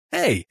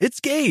Hey, it's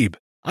Gabe.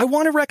 I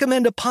want to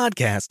recommend a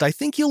podcast I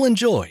think you'll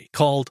enjoy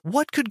called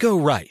What Could Go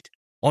Right.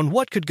 On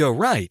What Could Go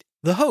Right,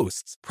 the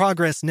hosts,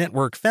 Progress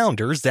Network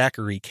founder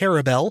Zachary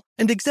Karabell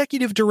and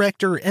executive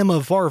director Emma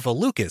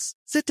Varva-Lucas,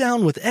 sit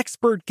down with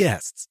expert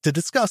guests to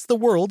discuss the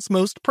world's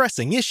most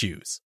pressing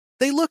issues.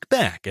 They look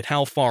back at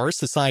how far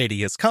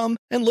society has come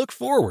and look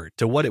forward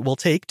to what it will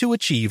take to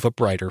achieve a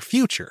brighter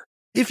future.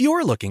 If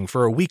you're looking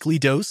for a weekly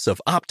dose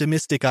of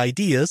optimistic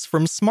ideas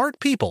from smart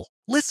people,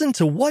 listen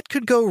to What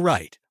Could Go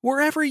Right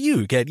wherever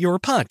you get your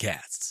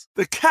podcasts.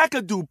 The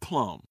Kakadu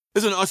plum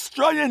is an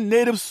Australian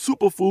native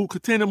superfood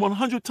containing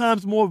 100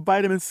 times more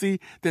vitamin C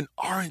than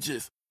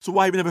oranges. So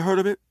why have you never heard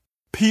of it?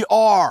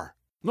 PR.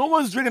 No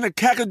one's drinking a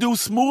Kakadu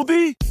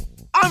smoothie?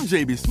 I'm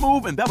JB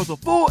Smoove, and that was a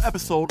full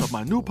episode of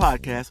my new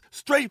podcast,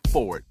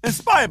 Straightforward,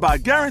 inspired by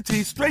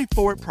guaranteed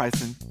straightforward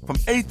pricing from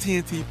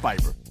AT&T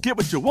Fiber. Get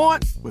what you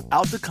want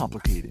without the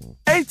complicated.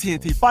 AT&T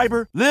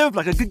Fiber, live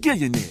like a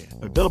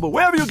gigillionaire. Available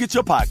wherever you get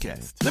your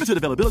podcasts. Limited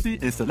availability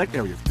in select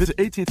areas. Visit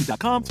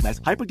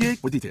AT&T.com/hypergig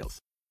for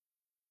details.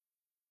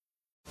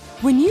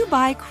 When you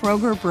buy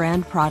Kroger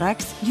brand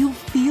products, you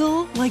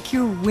feel like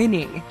you're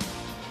winning.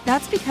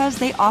 That's because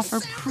they offer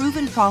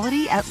proven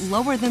quality at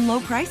lower than low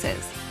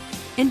prices.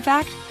 In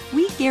fact,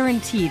 we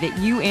guarantee that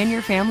you and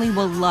your family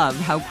will love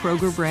how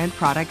Kroger brand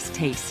products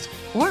taste,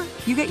 or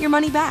you get your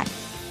money back.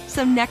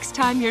 So next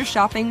time you're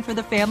shopping for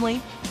the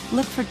family,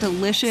 look for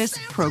delicious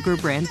Kroger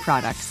brand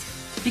products,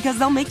 because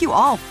they'll make you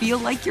all feel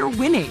like you're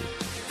winning.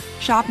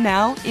 Shop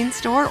now,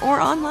 in-store, or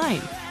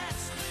online.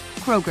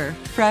 Kroger,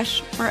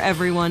 fresh for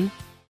everyone.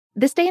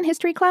 This Day in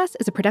History class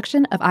is a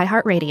production of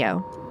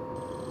iHeartRadio.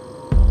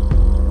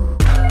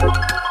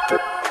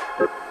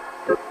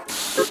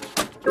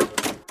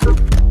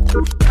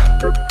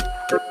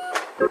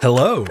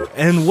 Hello,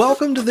 and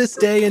welcome to This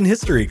Day in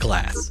History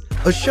class,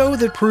 a show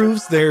that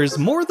proves there's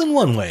more than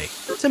one way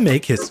to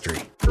make history.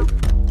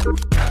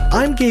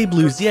 I'm Gabe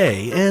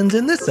Luzier, and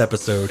in this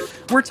episode,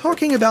 we're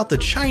talking about the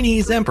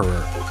Chinese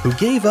emperor who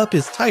gave up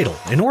his title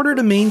in order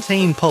to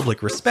maintain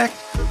public respect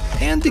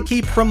and to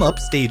keep from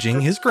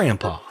upstaging his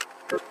grandpa.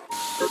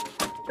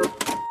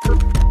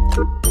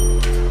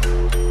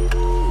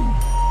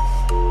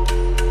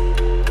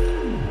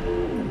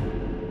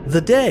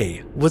 The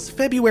day was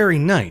February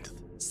 9th,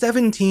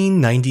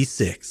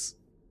 1796.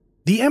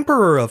 The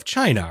Emperor of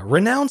China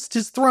renounced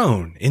his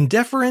throne in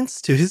deference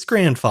to his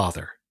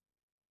grandfather.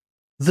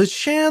 The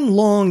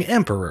Qianlong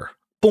Emperor,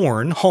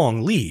 born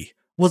Hong Li,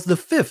 was the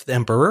fifth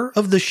emperor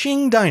of the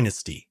Qing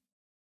dynasty.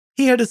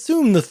 He had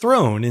assumed the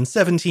throne in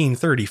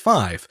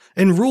 1735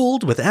 and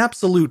ruled with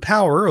absolute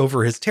power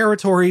over his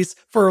territories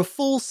for a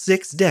full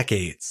 6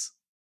 decades.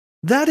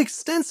 That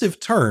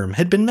extensive term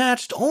had been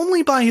matched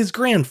only by his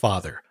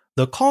grandfather,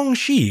 the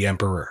Kangxi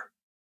Emperor.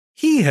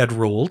 He had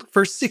ruled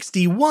for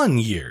 61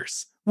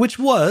 years, which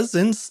was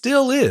and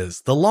still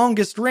is the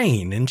longest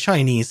reign in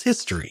Chinese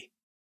history.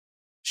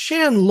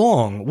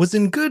 Qianlong was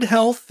in good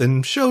health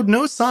and showed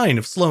no sign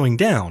of slowing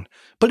down,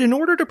 but in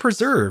order to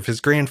preserve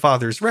his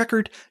grandfather's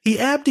record, he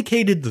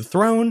abdicated the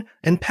throne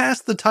and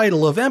passed the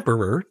title of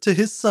emperor to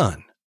his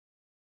son.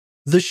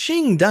 The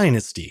Qing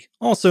dynasty,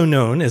 also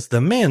known as the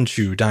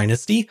Manchu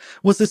dynasty,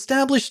 was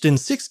established in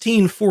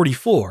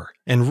 1644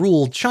 and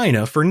ruled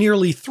China for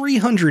nearly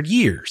 300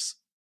 years.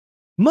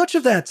 Much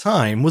of that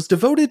time was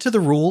devoted to the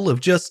rule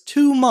of just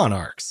 2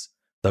 monarchs,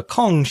 the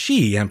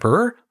Kangxi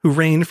Emperor, who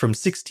reigned from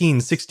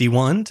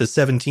 1661 to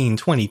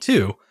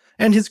 1722,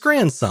 and his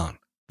grandson,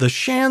 the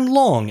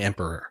Qianlong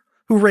Emperor,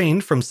 who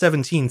reigned from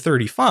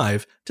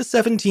 1735 to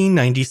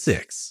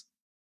 1796.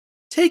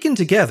 Taken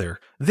together,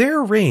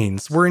 their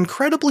reigns were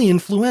incredibly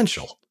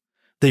influential.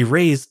 They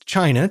raised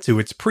China to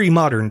its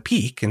pre-modern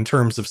peak in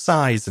terms of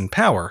size and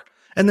power,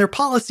 and their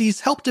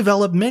policies helped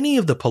develop many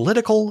of the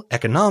political,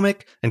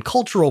 economic, and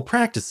cultural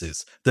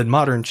practices that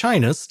modern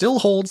China still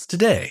holds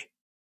today.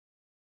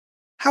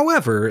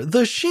 However,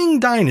 the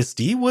Qing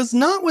dynasty was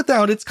not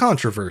without its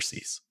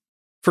controversies.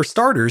 For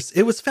starters,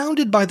 it was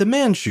founded by the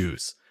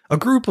Manchus, a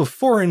group of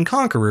foreign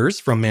conquerors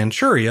from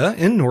Manchuria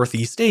in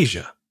Northeast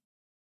Asia.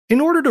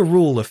 In order to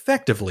rule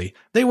effectively,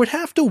 they would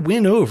have to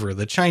win over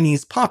the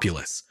Chinese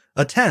populace,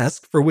 a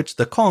task for which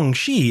the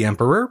Kangxi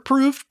Emperor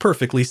proved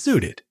perfectly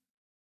suited.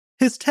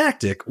 His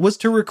tactic was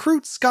to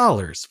recruit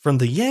scholars from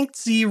the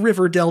Yangtze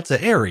River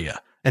Delta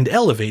area and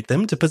elevate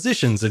them to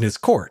positions in his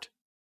court.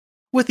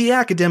 With the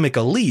academic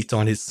elite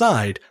on his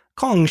side,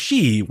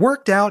 Kangxi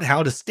worked out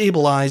how to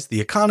stabilize the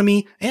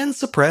economy and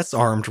suppress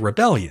armed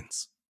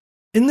rebellions.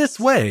 In this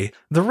way,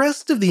 the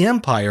rest of the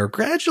empire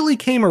gradually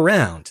came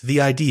around to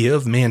the idea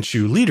of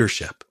Manchu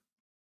leadership.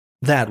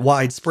 That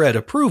widespread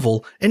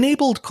approval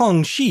enabled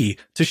Kangxi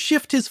to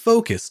shift his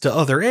focus to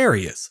other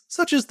areas,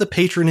 such as the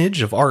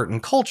patronage of art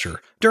and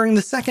culture, during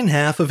the second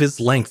half of his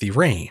lengthy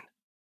reign.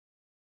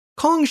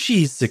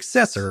 Kangxi's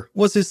successor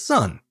was his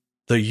son,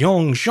 the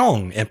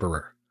Yongzheng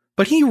Emperor,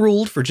 but he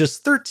ruled for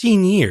just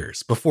 13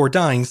 years before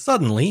dying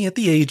suddenly at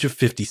the age of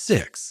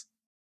 56.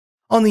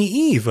 On the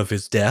eve of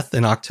his death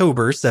in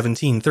October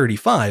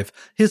 1735,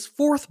 his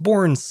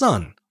fourth-born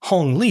son,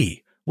 Hong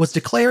Li, was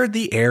declared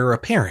the heir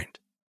apparent.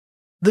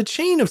 The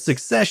chain of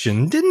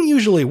succession didn't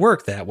usually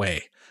work that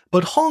way,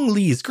 but Hong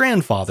Li's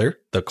grandfather,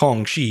 the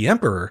Kangxi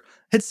Emperor,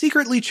 had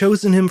secretly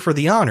chosen him for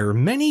the honor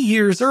many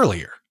years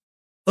earlier.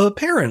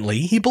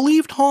 Apparently, he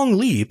believed Hong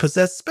Li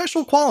possessed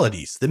special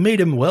qualities that made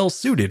him well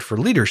suited for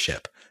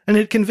leadership, and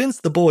had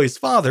convinced the boy's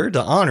father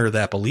to honor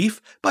that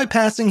belief by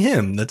passing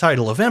him the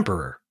title of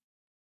emperor.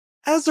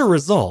 As a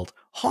result,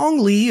 Hong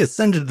Li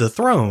ascended the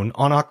throne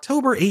on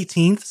October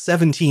 18,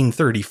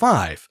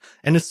 1735,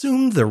 and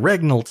assumed the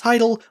regnal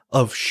title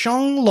of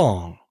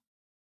Shanglong.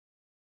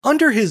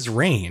 Under his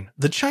reign,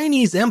 the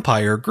Chinese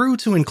Empire grew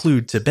to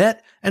include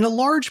Tibet and a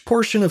large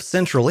portion of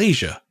Central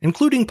Asia,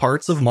 including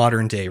parts of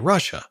modern-day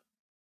Russia.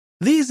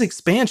 These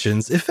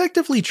expansions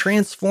effectively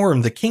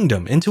transformed the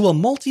kingdom into a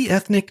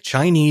multi-ethnic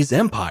Chinese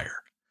empire.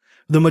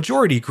 The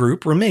majority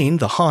group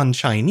remained the Han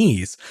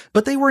Chinese,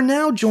 but they were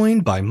now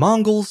joined by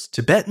Mongols,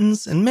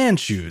 Tibetans, and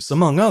Manchus,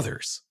 among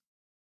others.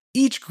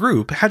 Each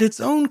group had its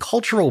own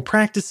cultural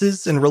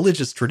practices and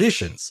religious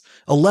traditions,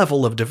 a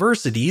level of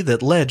diversity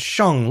that led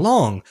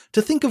Shanglong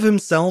to think of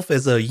himself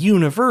as a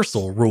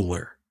universal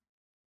ruler.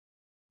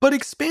 But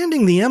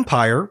expanding the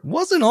empire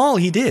wasn't all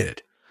he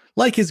did.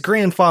 Like his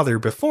grandfather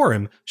before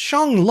him,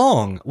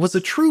 Shanglong was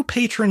a true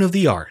patron of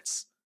the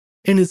arts.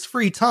 In his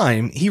free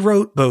time, he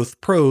wrote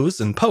both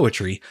prose and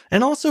poetry,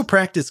 and also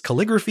practiced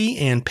calligraphy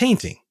and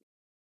painting.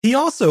 He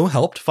also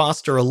helped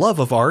foster a love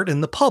of art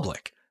in the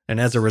public, and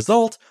as a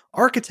result,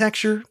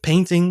 architecture,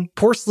 painting,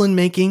 porcelain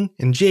making,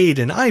 and jade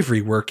and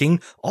ivory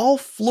working all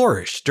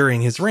flourished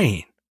during his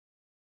reign.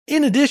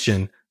 In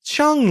addition,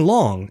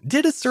 Shanglong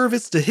did a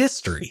service to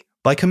history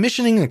by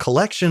commissioning a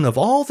collection of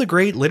all the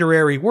great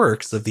literary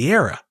works of the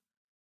era.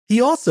 He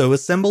also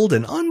assembled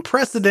an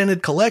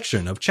unprecedented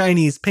collection of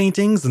Chinese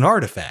paintings and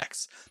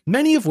artifacts,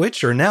 many of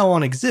which are now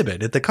on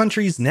exhibit at the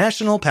country's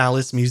National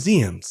Palace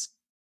museums.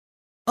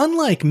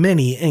 Unlike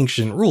many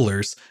ancient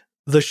rulers,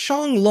 the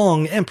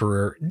Shanglong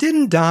Emperor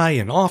didn't die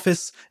in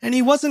office, and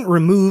he wasn't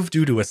removed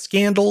due to a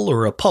scandal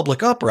or a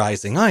public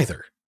uprising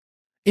either.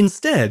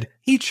 Instead,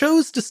 he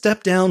chose to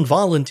step down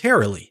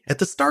voluntarily at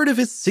the start of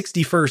his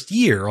 61st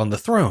year on the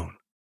throne.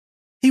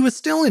 He was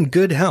still in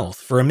good health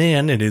for a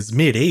man in his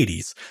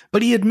mid-80s,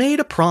 but he had made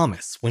a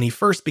promise when he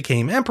first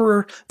became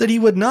emperor that he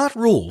would not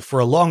rule for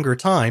a longer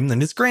time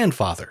than his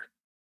grandfather.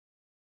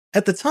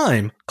 At the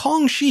time,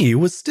 Kangxi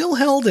was still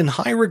held in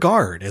high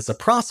regard as a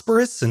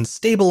prosperous and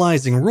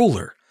stabilizing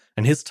ruler,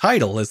 and his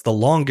title as the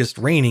longest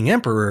reigning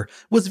emperor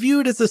was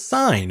viewed as a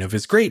sign of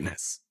his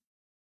greatness.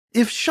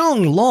 If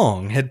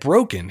Shanglong had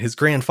broken his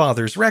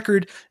grandfather's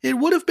record, it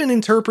would have been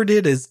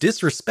interpreted as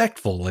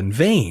disrespectful and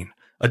vain,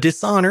 a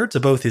dishonor to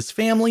both his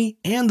family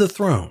and the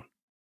throne.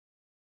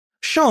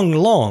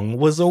 Shanglong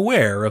was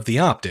aware of the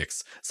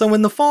optics, so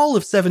in the fall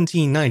of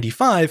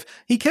 1795,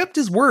 he kept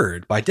his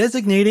word by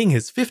designating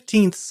his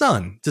 15th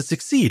son to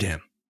succeed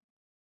him.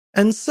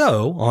 And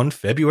so, on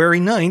February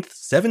 9th,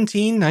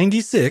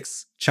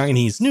 1796,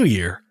 Chinese New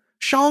Year,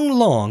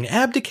 Shanglong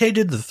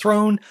abdicated the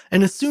throne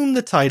and assumed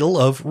the title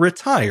of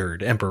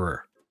retired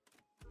emperor.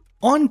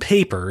 On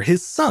paper,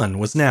 his son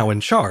was now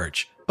in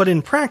charge, but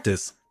in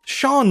practice,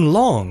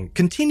 Shanglong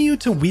continued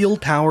to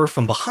wield power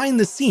from behind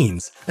the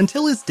scenes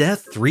until his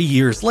death 3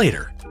 years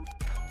later.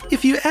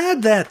 If you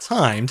add that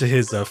time to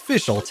his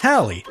official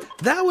tally,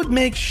 that would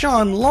make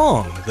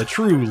Shanglong the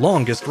true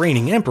longest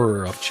reigning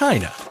emperor of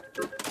China.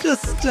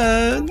 Just,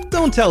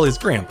 don't tell his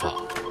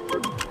grandpa.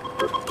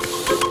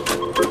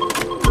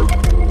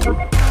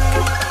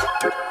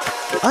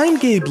 I'm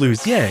Gabe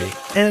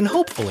Luzier, and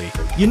hopefully,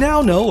 you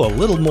now know a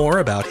little more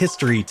about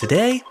history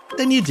today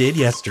than you did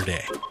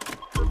yesterday.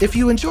 If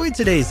you enjoyed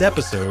today's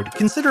episode,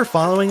 consider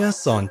following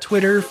us on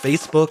Twitter,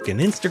 Facebook, and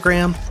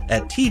Instagram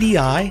at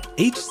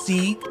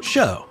TDIHC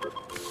Show.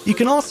 You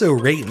can also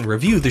rate and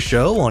review the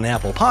show on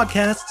Apple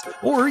Podcasts,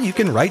 or you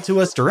can write to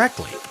us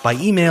directly by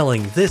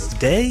emailing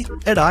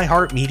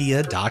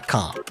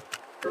thisday@iheartmedia.com.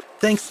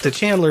 Thanks to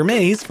Chandler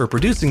Mays for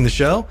producing the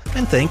show,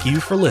 and thank you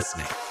for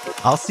listening.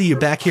 I'll see you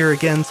back here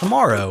again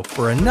tomorrow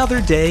for another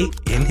day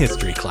in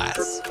history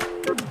class.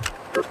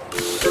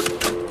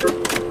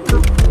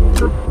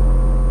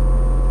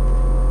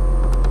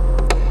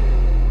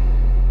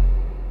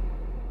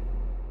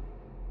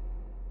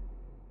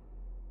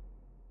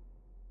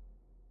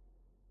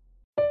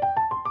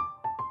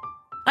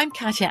 I'm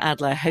Katya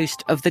Adler,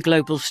 host of The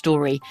Global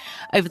Story.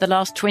 Over the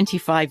last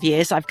 25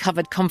 years, I've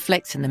covered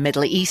conflicts in the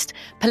Middle East,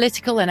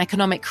 political and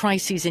economic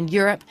crises in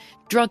Europe,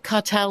 drug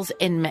cartels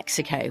in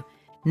Mexico.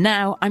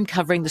 Now I'm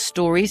covering the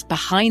stories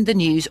behind the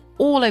news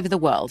all over the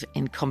world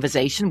in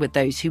conversation with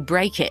those who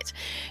break it.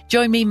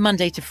 Join me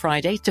Monday to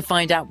Friday to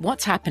find out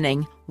what's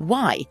happening,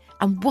 why,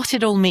 and what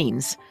it all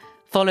means.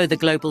 Follow The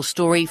Global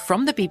Story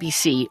from the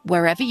BBC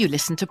wherever you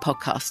listen to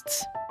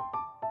podcasts.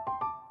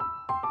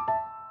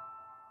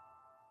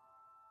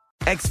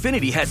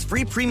 Xfinity has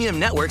free premium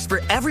networks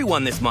for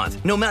everyone this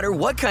month, no matter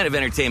what kind of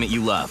entertainment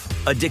you love.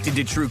 Addicted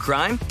to true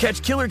crime?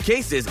 Catch killer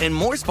cases and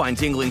more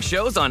spine-tingling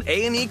shows on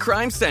A&E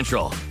Crime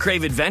Central.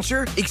 Crave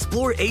adventure?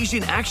 Explore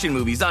Asian action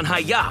movies on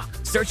Hi-YAH.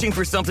 Searching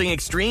for something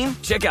extreme?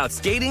 Check out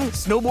skating,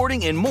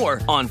 snowboarding, and more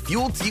on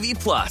Fuel TV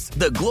Plus,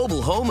 the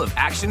global home of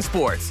action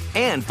sports.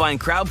 And find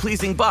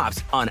crowd-pleasing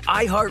bops on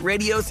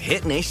iHeartRadio's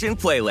Hit Nation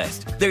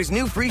playlist. There's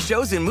new free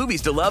shows and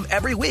movies to love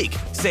every week.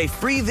 Say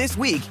free this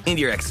week in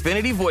your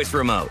Xfinity voice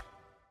remote.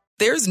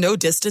 There's no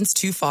distance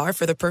too far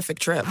for the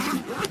perfect trip.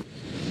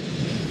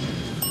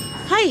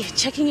 Hi,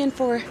 checking in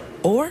for...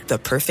 Or the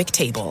perfect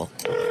table.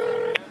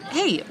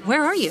 Hey,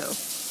 where are you?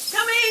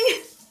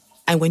 Coming!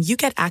 And when you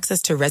get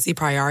access to Resi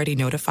Priority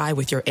Notify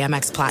with your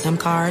Amex Platinum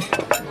card...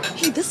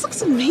 Hey, this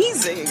looks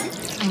amazing.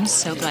 I'm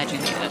so glad you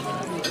made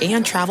it.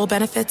 And travel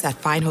benefits at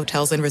fine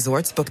hotels and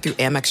resorts booked through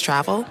Amex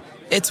Travel,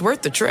 it's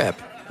worth the trip.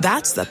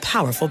 That's the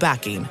powerful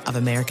backing of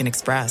American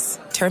Express.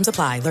 Terms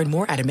apply. Learn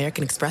more at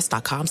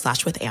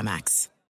americanexpress.com/withAmex.